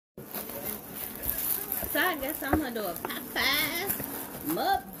So I guess I'm gonna do a Popeye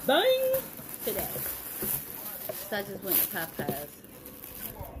mukbang today. So I just went to Popeyes.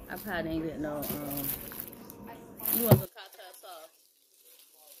 I probably ain't getting no, you want some cocktail sauce?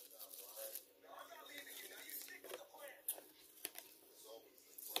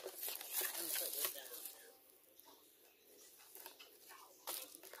 Let me put this down.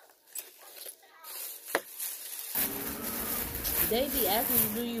 They be asking you,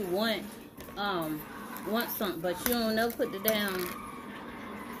 do you want something, but you don't know, put the damn,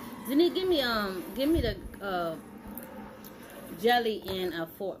 Denise, give me the, jelly and a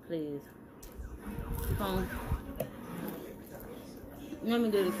fork, please. Come. Let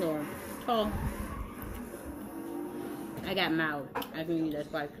me do this for him. Oh. I got mouth. I can eat that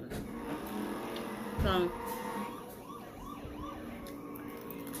spicy. Come.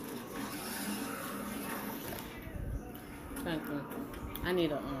 Thank you. I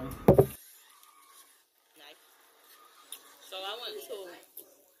need a knife. So I went to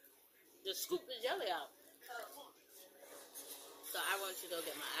just scoop the jelly out. So I want you to go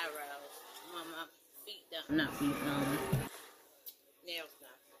get my eyebrows, my feet down. Not feet, nails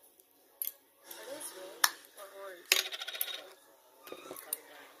down.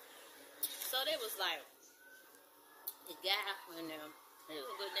 So they was like, the guy in there, it was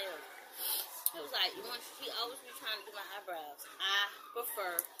a good nail. It was like, he always be trying to do my eyebrows. I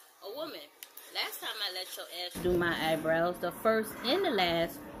prefer a woman. Last time I let your ass do my eyebrows, the first and the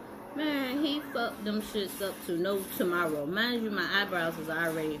last, man, he fucked them shits up to no tomorrow. Mind you, my eyebrows was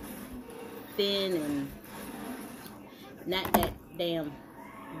already thin and not that damn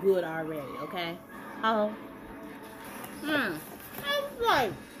good already, okay? Oh. I was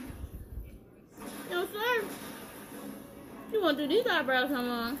like, you know what I'm saying? You want to do these eyebrows no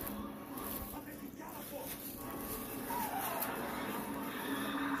more?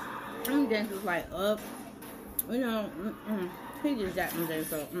 Them dents was like up. You know, he just got them there,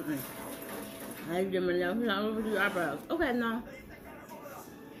 so I give him enough. He's like, over do eyebrows. Okay, no.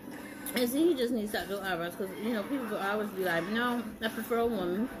 And see, he just needs to stop doing eyebrows because, you know, people will always be like, no, I prefer a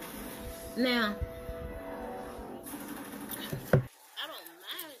woman. Now, I don't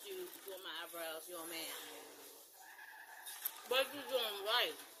mind you doing my eyebrows, you're a man. But you're doing them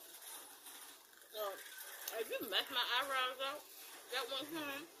right. So, if you mess my eyebrows out that one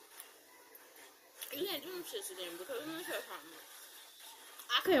time, you can't do them shits again because let me tell you something.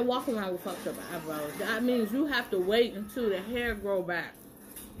 I can't walk around with fucked up eyebrows. That means you have to wait until the hair grow back.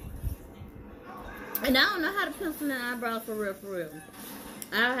 And I don't know how to pencil in eyebrows for real, for real.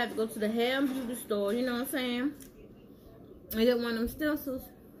 I'll have to go to the hair and beauty store, you know what I'm saying? And get one of them stencils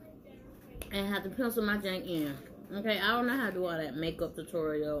and have to pencil my jank in. Okay, I don't know how to do all that makeup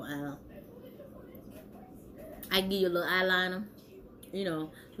tutorial. I give you a little eyeliner, you know,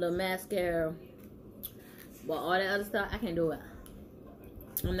 little mascara. But all that other stuff, I can't do it.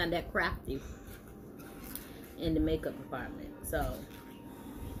 I'm not that crafty in the makeup department. So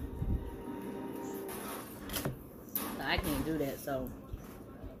I can't do that. So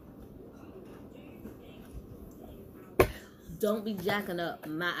don't be jacking up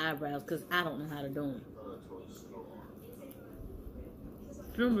my eyebrows because I don't know how to do them.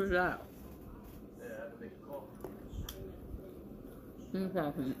 Simple as that.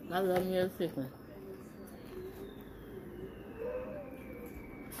 I love me a chicken.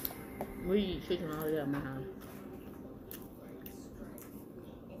 We eat chicken all day at my house.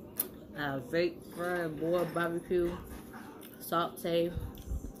 Baked, fried, boiled, barbecue, saute,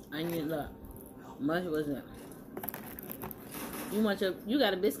 onion, look. Much wasn't it? You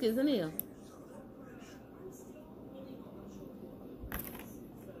got a biscuits in here.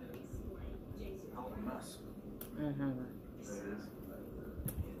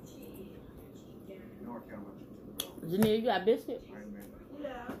 Janelle, you got biscuit?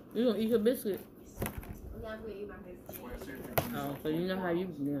 Yeah. You gonna eat your biscuit? Yeah, I'm gonna eat my biscuit. Oh, so you know how you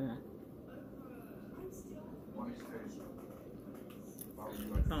doing.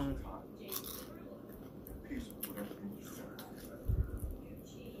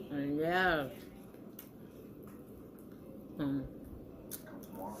 Yeah.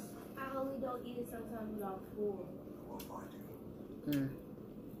 I only don't eat it sometimes when I'm full.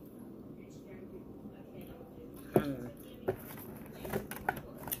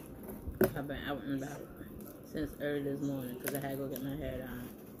 I've been out and about since early this morning because I had to go get my hair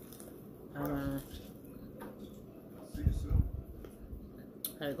done.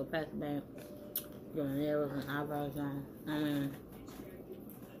 Had to go past the bank, get my nails and eyebrows done.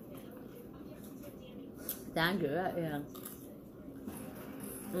 Thank you, right? Yeah.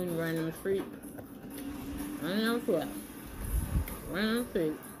 When you run in the street, running on foot, running on the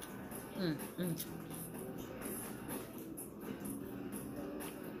street.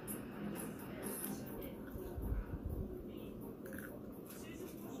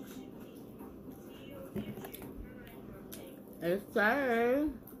 It's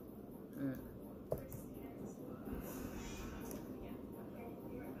Saturday.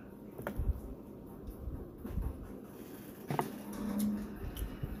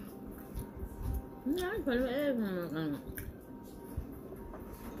 Yeah, I put eggs on it.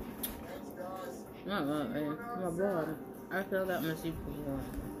 My boy. I still got my seafood on.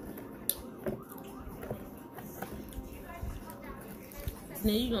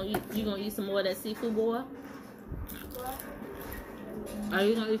 Now you gonna eat some more of that seafood, boy? Are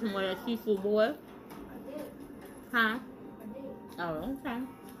you gonna eat some more of that seafood, boy? Huh? Oh, okay.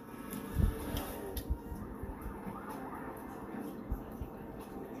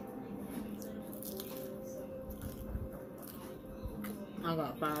 I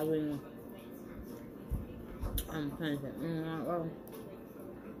got 5 wings. I'm finishing.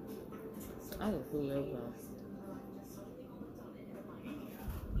 I was food real well.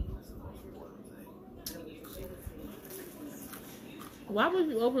 Why would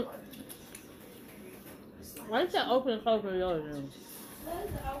you open? Why did you open and close yours?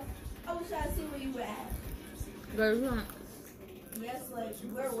 I was trying to see where you were at. Girl, you don't. Yes, like,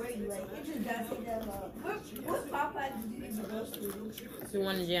 where were you? Like, it just doesn't that what Popeye did you even go to? The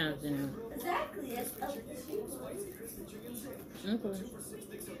one in Jones, you know. Exactly, that's up to you. Okay.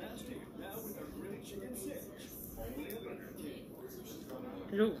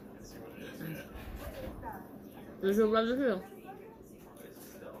 Is your brother here?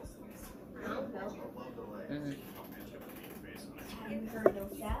 I don't know. Mm-hmm. You heard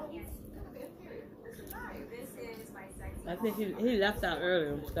those salads? I think he left out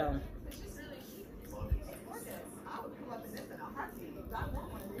earlier, so.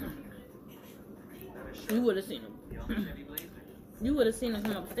 You would have seen him. You would have seen him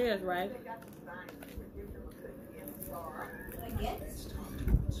come upstairs, right? I guess.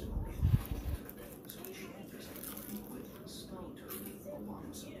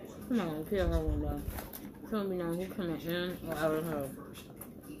 Come on, kill her one day. Tell me now who coming in or out of her.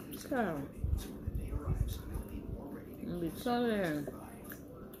 So. Be clear.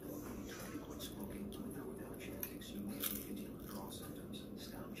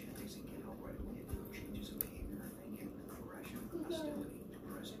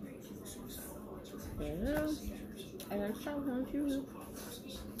 Yeah, I got a shot on you.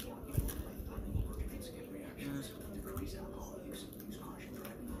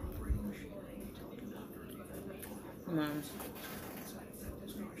 Come on.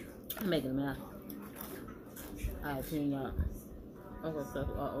 I'm making a mess. I'll clean up. Okay, stuff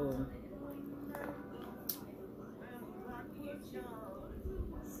all over.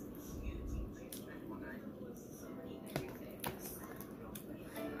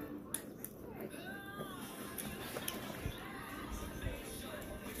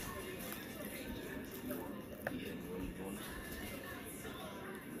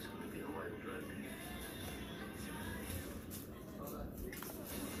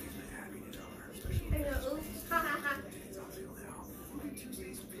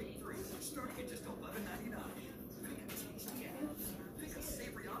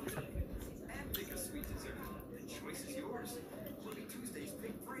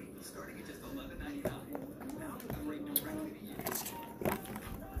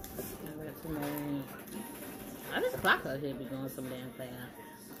 This clock out here be going some damn fast.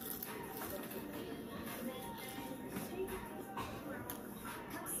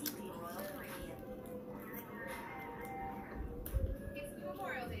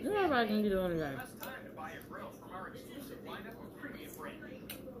 You know everybody can get on that.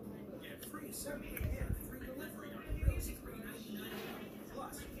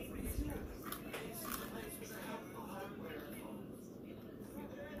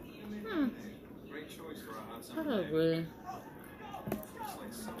 I don't agree.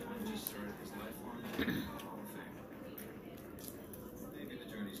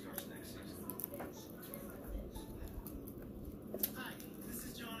 Hi, this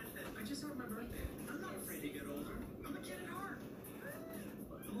is Jonathan. I just heard my birthday. I'm not afraid to get older. I'm a kid at heart.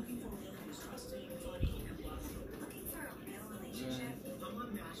 I'm looking for a woman who's trusting, funny, and loving. Looking for a real relationship? I'm on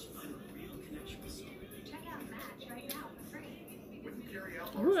Match to find a real connection with someone. Check out Match right now for free. When you carry out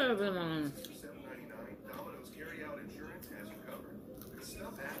Whoever on.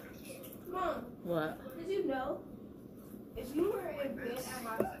 Mom, What? did you know if you were in bed at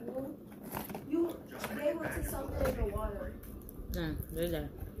my school, they went to something in the water. Did that.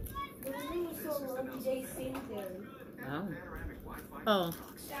 The thing was so low, they sing there. Oh. Oh.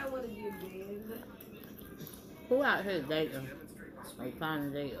 That would have been bad. Who out here dating? Or find a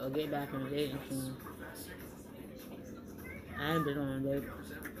date or get back in the dating scene? I ain't been on a date.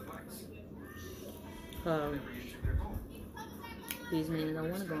 these men don't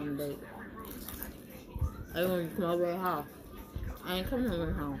want to go on a date. They want to come over to the house. I ain't coming over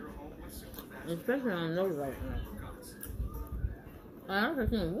to the house. Especially on those right now. I was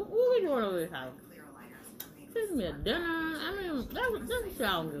thinking, what we doing over this house? Take me a dinner. I mean, that's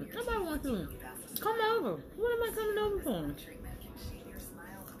challenging. Nobody wants to come over. What am I coming over for?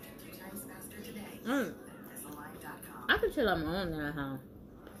 I can tell I'm on that house.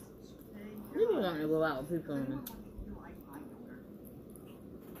 People want to go out with people and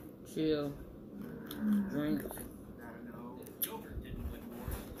chill, drink.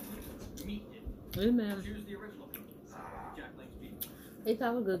 Hey man, they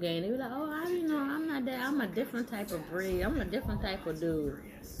talk a good game. They be like, oh, I'm not that. I'm a different type of breed. I'm a different type of dude.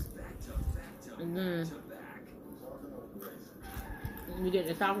 And then you get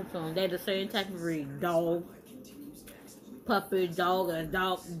to talking to them. They the same type of breed. Dog, puppy, dog, a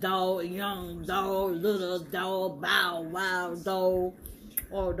dog, young dog, little dog, bow, wow, dog,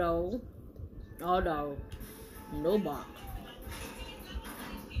 all dog, no box.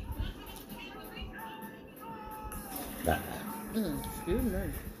 Excuse me.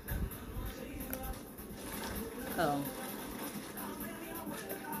 Oh.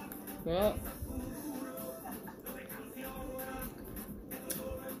 Well.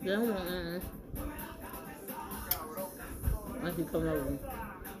 Then once you come over,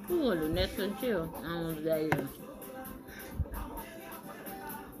 we want to do Netflix chill. I don't know what that is.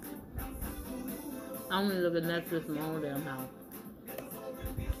 I want to look at Netflix in my own damn house.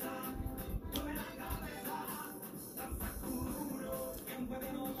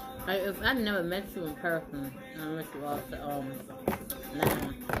 Like, if I never met you in person, I met you off the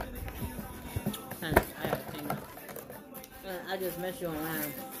line. I just met you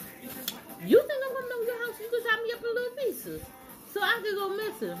online. You think I'm coming over your house? You could chop me up in little pieces, so I could go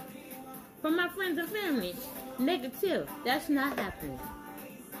missing from my friends and family. Negative. That's not happening.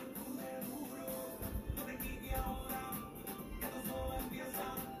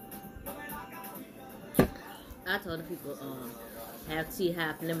 I told the people, have tea,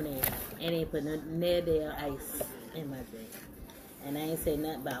 have lemonade, and they put no ice in my drink. And I ain't say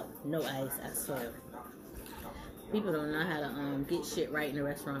nothing about no ice, I swear. People don't know how to get shit right in the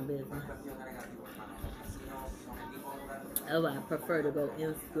restaurant business. Oh, I prefer to go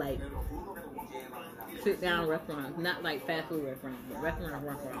in, like, sit down restaurants, not like fast food restaurants, but restaurants.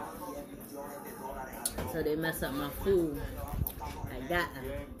 So they mess up my food. I got them.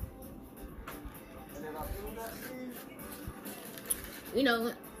 You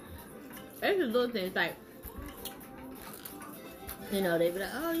know, there's just little things like, you know, they be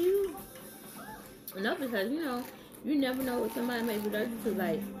like, oh, you, no, because, you know, you never know what somebody may be allergic to.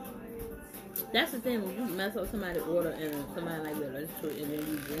 Like, that's the thing, when you mess up somebody's order and somebody might be allergic to it, and then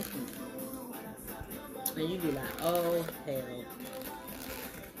you drink it, and you be like, oh, hell.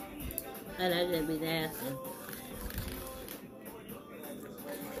 And that just be nasty.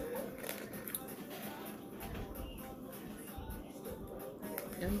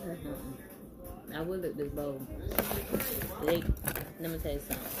 I will look this bowl. Let me tell you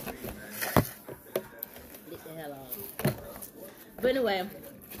something. Get the hell off. But anyway,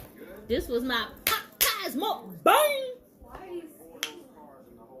 this was my Popeye's mukbang. Cars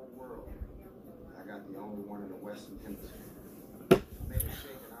in the whole world. I got the only one in the Western Hemisphere.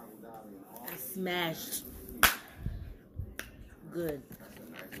 I smashed. Good.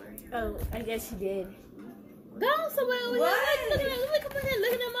 Oh, I guess you did. Go somewhere over here. Look at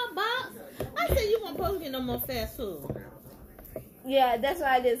looking at my box. I said you weren't supposed to get no more fast food. Yeah, that's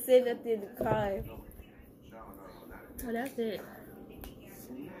why I didn't sit up in the car. Oh, that's it.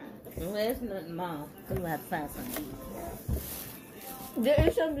 Well, there's nothing more. We're going to have to find something to eat. There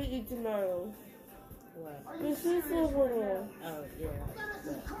is something to eat tomorrow. What? This is over. Oh, yeah.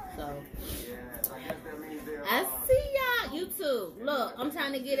 So, I see y'all, YouTube. Look, I'm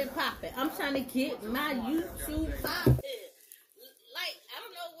trying to get it popping. I'm trying to get my YouTube popping. Like, I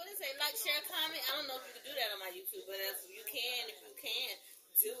don't know what it say. Like, share, comment. I don't know if you can do that on my YouTube, but if you can,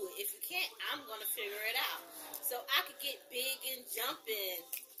 do it. If you can't, I'm going to figure it out. So I could get big and jumping.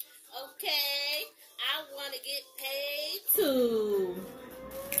 Okay? I want to get paid too.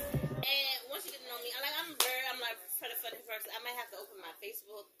 And once you get to know me, I'm like pretty funny person. I might have to open my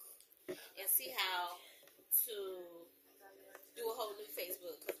Facebook and see how to do a whole new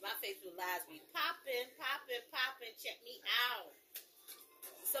Facebook, because my Facebook lives be popping. Check me out.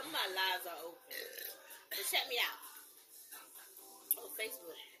 Some of my lives are open, but check me out. Oh,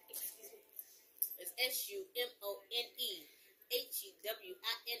 Facebook. It's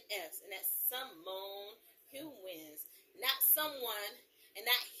SUMONEHEWINS, and that's Simone who wins, not someone, and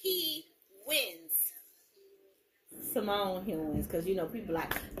not he wins. Simone. own humans, because you know people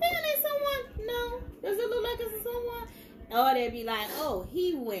like, man, is someone? No, does it look like it's someone? Or they be like, oh,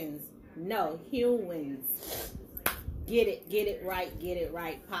 he wins. No, humans. Get it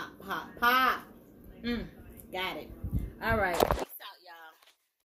right, pop, pop, pop. Got it. All right.